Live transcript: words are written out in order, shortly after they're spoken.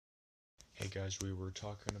Hey guys, we were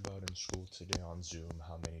talking about in school today on Zoom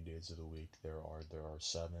how many days of the week there are. There are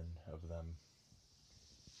 7 of them,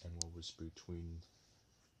 and what was between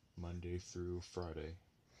Monday through Friday.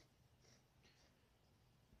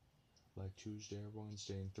 Like Tuesday,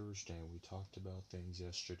 Wednesday, and Thursday, and we talked about things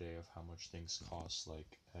yesterday of how much things cost,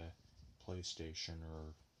 like a PlayStation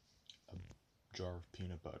or a jar of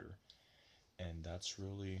peanut butter. And that's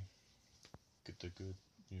really the good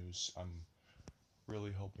news I'm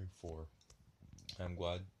really hoping for. I'm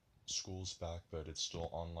glad school's back, but it's still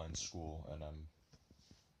online school, and I'm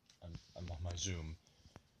on my Zoom,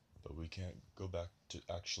 but we can't go back to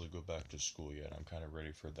actually go back to school yet. I'm kind of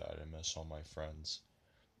ready for that. I miss all my friends,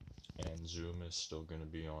 and Zoom is still going to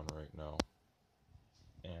be on right now,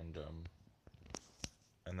 and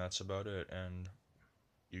and that's about it. And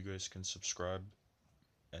you guys can subscribe,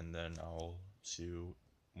 and then I'll see you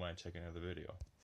when I take another video.